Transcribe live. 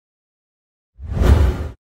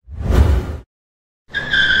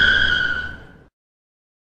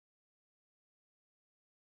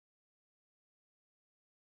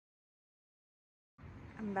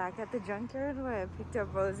I'm back at the junkyard where I picked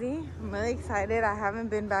up Rosie. I'm really excited. I haven't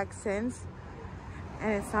been back since.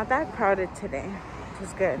 And it's not that crowded today, which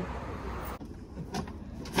is good.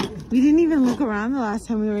 We didn't even look around the last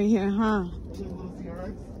time we were here, huh?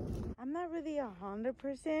 I'm not really a Honda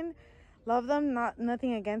person. Love them,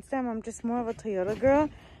 nothing against them. I'm just more of a Toyota girl.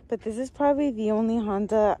 But this is probably the only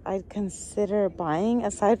Honda I'd consider buying,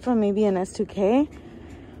 aside from maybe an S2K.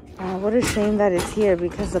 What a shame that it's here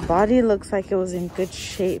because the body looks like it was in good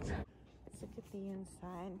shape. Let's look at the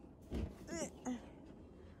inside.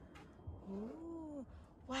 Ooh,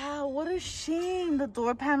 wow, what a shame. The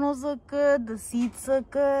door panels look good. The seats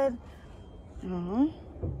look good.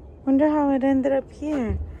 Wonder how it ended up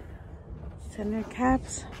here. Center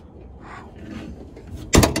caps. Wow.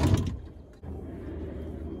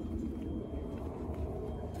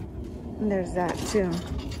 And there's that too.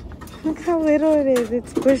 Look how little it is.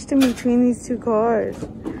 It's pushed in between these two cars.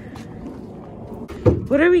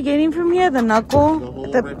 What are we getting from here? The knuckle? The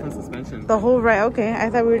whole right front suspension. The whole right, okay. I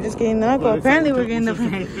thought we were just getting the knuckle. Apparently we're getting the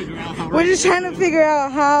front. We're just trying to figure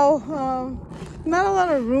out how, not a lot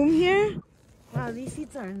of room here. Wow, these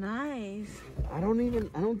seats are nice. I don't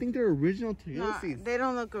think they're original Toyota seats. They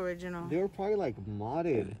don't look original. They were probably like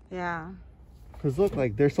modded. Yeah. Cause look,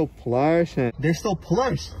 like they're so plush and they're so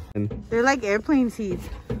plush. And they're like airplane seats.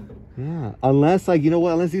 yeah, unless like, you know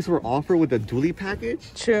what, unless these were offered with a dually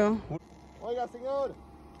package. True. Oiga, señor.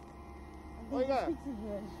 Oiga.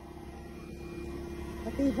 I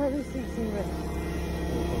think he probably speaks English.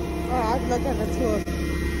 Oh, I'd look at the tour.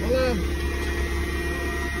 Hola.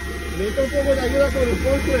 Necesito un poco de ayuda con el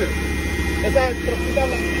coche. Esa troquita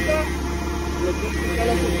blanquita. Necesito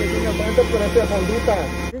la suspensión de frente por esta fondita.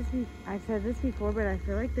 I've said this before, but I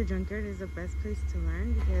feel like the junkyard is the best place to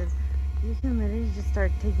learn because you can literally just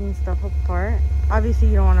start taking stuff apart. Obviously,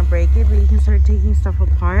 you don't want to break it, but you can start taking stuff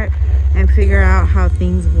apart and figure out how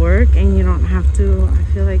things work, and you don't have to, I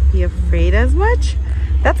feel like, be afraid as much.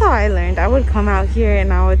 That's how I learned. I would come out here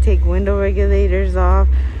and I would take window regulators off,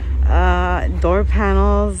 door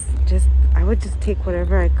panels. I would just take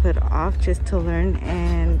whatever I could off just to learn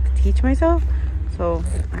and teach myself. So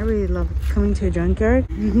I really love coming to a junkyard.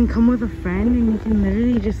 You can come with a friend and you can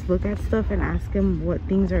literally just look at stuff and ask them what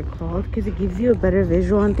things are called, because it gives you a better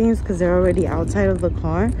visual on things because they're already outside of the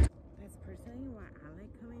car. That's personally why I like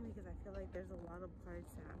coming, because I feel like there's a lot of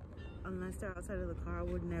parts that, unless they're outside of the car, I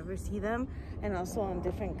would never see them. And also on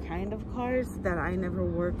different kind of cars that I never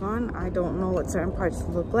work on, I don't know what certain parts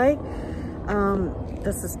look like.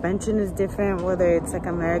 The suspension is different, whether it's like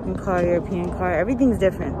American car, European car, everything's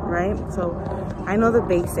different, right? So I know the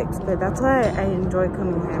basics, but that's why I enjoy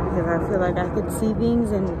coming here, because I feel like I could see things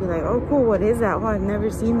and be like, oh cool, what is that? Oh, I've never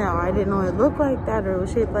seen that. I didn't know it looked like that or it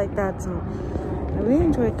was shaped like that. So I really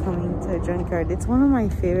enjoy coming to a junkyard. It's one of my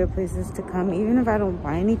favorite places to come. Even if I don't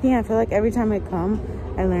buy anything, I feel like every time I come,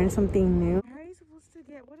 I learn something new. How are you supposed to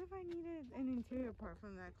get, what if I needed an interior part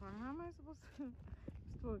from that car? How am I supposed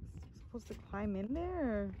to climb in there?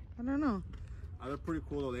 Or, I don't know. They're pretty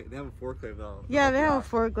cool though. They have a forklift though. Yeah, they have a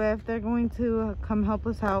forklift. They're going to come help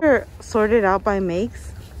us out. They're sorted out by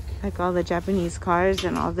makes, like all the Japanese cars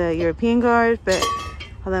and all the European cars, but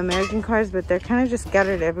all the American cars, but they're kind of just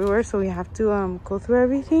scattered everywhere, so we have to go through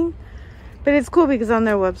everything. But it's cool because on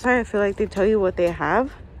their website, I feel like they tell you what they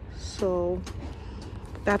have. So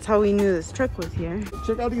that's how we knew this truck was here.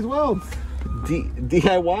 Check out these welds.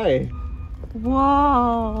 DIY.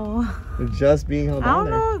 Whoa. They're just being held on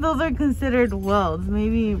there. I don't know if those are considered welds.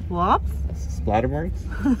 Maybe blobs? Splatter marks?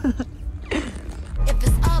 If it's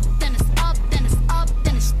up, then it's up, then it's up,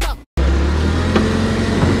 then it's stuck.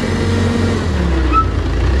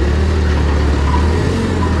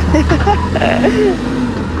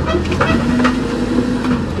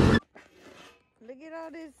 Look at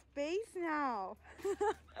all this space now.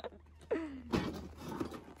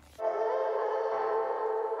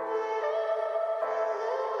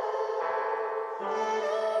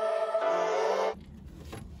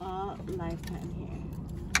 Lifetime here.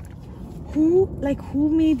 Who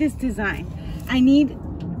made this design? I need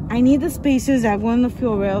the spacers that go in the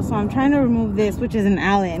fuel rail, so I'm trying to remove this, which is an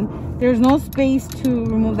Allen. There's no space to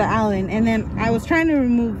remove the Allen, and then I was trying to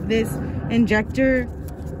remove this injector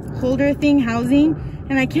holder thing housing,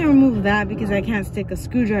 and I can't remove that because I can't stick a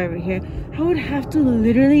screwdriver here. I would have to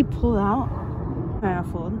literally pull out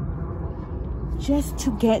manifold just to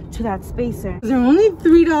get to that spacer. They're only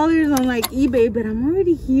 $3 on like eBay, but I'm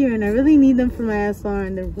already here and I really need them for my SR,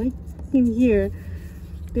 and they're right in here.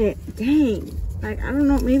 But dang, like, I don't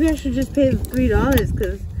know, maybe I should just pay the $3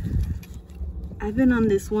 because I've been on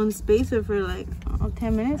this one spacer for like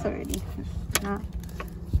 10 minutes already. It's not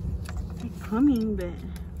like coming, but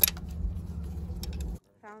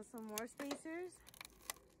more spacers.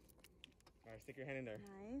 All right, stick your hand in there.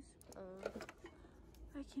 Nice.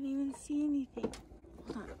 I can't even see anything.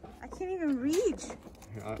 Hold on. I can't even reach.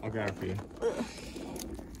 Here, I'll grab it for you.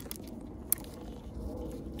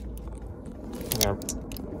 Yeah.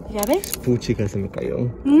 You got it? Puchica se me cayó.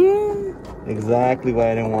 Exactly what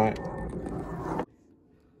I didn't want.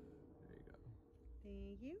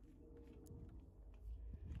 Thank you.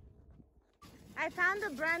 I found a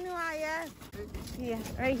brand new IS. Yeah,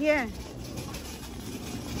 right here.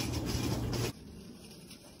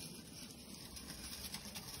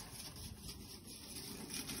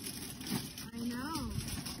 I know.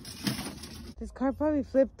 This car probably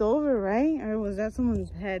flipped over, right? Or was that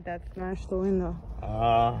someone's head that smashed the window?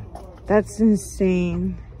 That's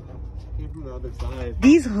insane. Came from the other side.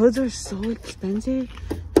 These hoods are so expensive.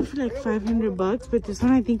 They're for like 500 bucks, but this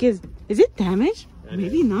one I think is it damaged?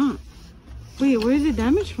 Maybe not. Wait, where is it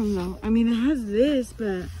damaged from though? I mean, it has this,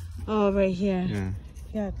 but oh, right here. Yeah.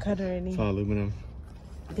 Yeah, cut already. It's all aluminum.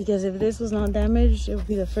 Because if this was not damaged, it would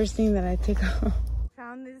be the first thing that I take off.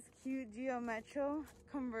 Found this cute Geo Metro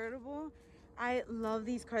convertible. I love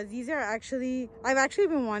these cars. These are actually, I've actually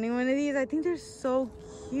been wanting one of these. I think they're so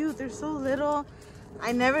cute. They're so little.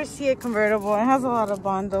 I never see a convertible. It has a lot of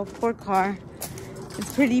bond though. Poor car.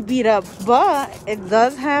 It's pretty beat up, but it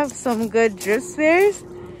does have some good drift spares.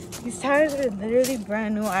 These tires are literally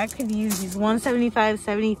brand new. I could use these 175,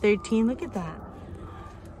 70, 13. Look at that.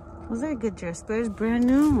 Those are good drift spares. Brand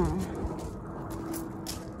new.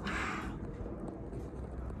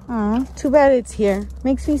 Oh, too bad it's here.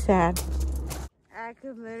 Makes me sad. I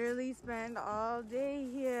could literally spend all day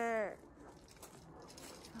here.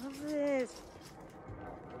 Love this.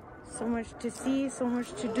 So much to see, so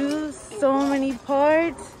much to do, so many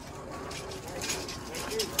parts.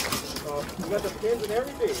 You got the pins and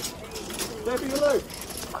everything. Steph, you look.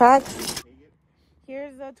 Cracks.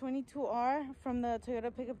 Here's the 22R from the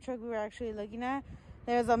Toyota pickup truck we were actually looking at.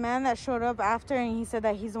 There's a man that showed up after and he said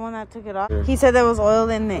that he's the one that took it off. He said there was oil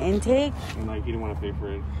in the intake. And like, he didn't want to pay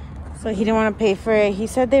for it. So he didn't want to pay for it. He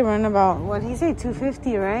said they run about, what did he say,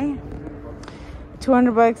 250, right?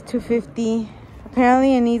 200 bucks, 250.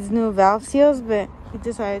 Apparently it needs new valve seals, but he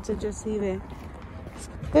decided to just leave it. It's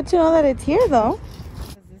good to know that it's here though.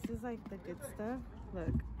 This is like the good stuff.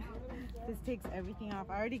 Look, this takes everything off.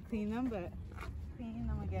 I already cleaned them, but cleaning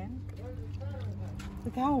them again.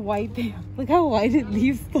 Look how white they are. Look how white it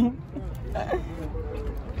leaves them.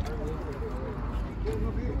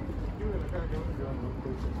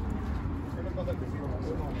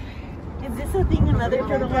 Is this a thing in other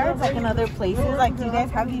junkyards, like in other places? Like, do you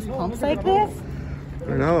guys have these pumps like this? I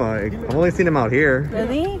don't know. I've only seen them out here.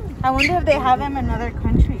 Really? I wonder if they have them in other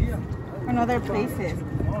countries or in other places.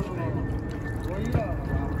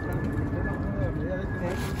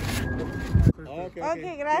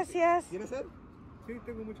 Okay, gracias. ¿Tienes sed? Sí,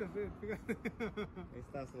 tengo mucha sed.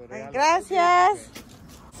 Gracias.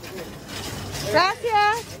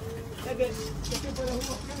 Gracias.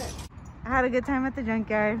 I had a good time at the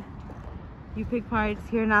junkyard. You pick parts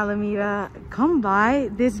here in Alameda. Come by.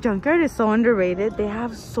 This junkyard is so underrated. They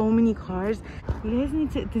have so many cars. You guys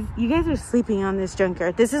need to, you guys are sleeping on this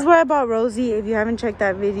junkyard. This is where I bought Rosie. If you haven't checked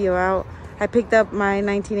that video out, I picked up my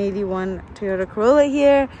 1981 Toyota Corolla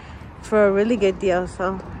here for a really good deal.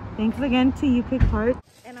 So thanks again to You Pick Parts.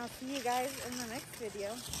 And I'll see you guys in the next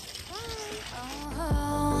video. Bye.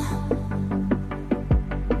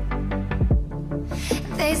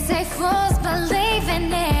 They say fools believe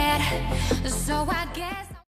in it.